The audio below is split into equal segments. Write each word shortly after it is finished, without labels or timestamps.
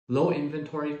Low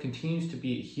inventory continues to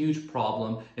be a huge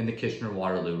problem in the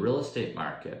Kitchener-Waterloo real estate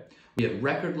market. We have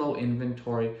record low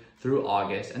inventory through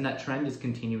August, and that trend is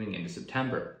continuing into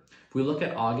September. If we look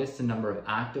at August, the number of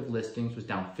active listings was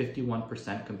down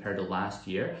 51% compared to last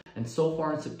year, and so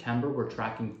far in September, we're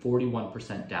tracking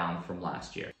 41% down from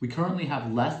last year. We currently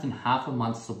have less than half a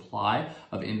month's supply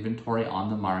of inventory on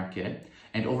the market,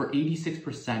 and over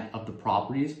 86% of the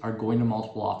properties are going to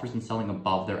multiple offers and selling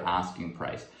above their asking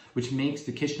price, which makes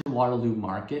the Kitchener-Waterloo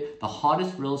market the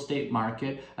hottest real estate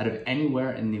market out of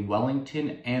anywhere in the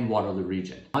Wellington and Waterloo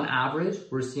region. On average,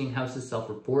 we're seeing houses sell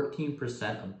for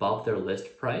 14% above their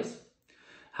list price.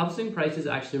 Housing prices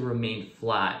actually remained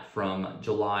flat from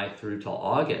July through till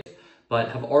August,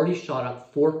 but have already shot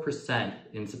up 4%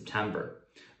 in September,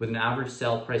 with an average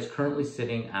sale price currently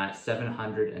sitting at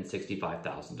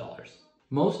 $765,000.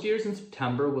 Most years in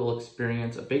September will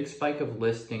experience a big spike of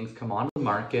listings come on the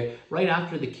market right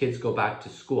after the kids go back to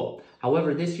school.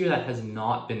 However, this year that has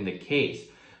not been the case.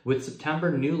 With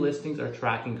September, new listings are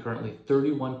tracking currently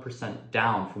 31%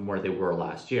 down from where they were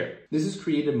last year. This has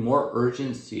created more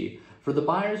urgency for the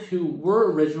buyers who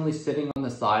were originally sitting on the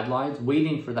sidelines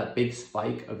waiting for that big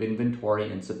spike of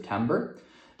inventory in September.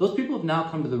 Those people have now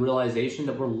come to the realization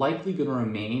that we're likely going to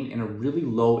remain in a really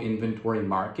low inventory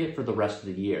market for the rest of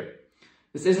the year.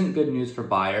 This isn't good news for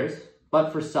buyers,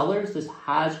 but for sellers, this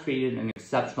has created an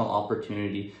exceptional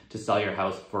opportunity to sell your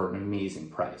house for an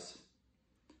amazing price.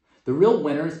 The real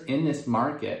winners in this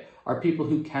market are people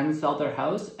who can sell their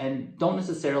house and don't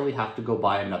necessarily have to go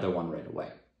buy another one right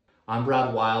away. I'm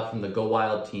Brad Wild from the Go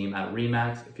Wild team at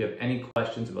RE/MAX. If you have any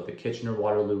questions about the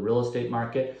Kitchener-Waterloo real estate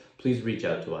market, please reach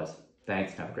out to us.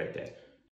 Thanks and have a great day.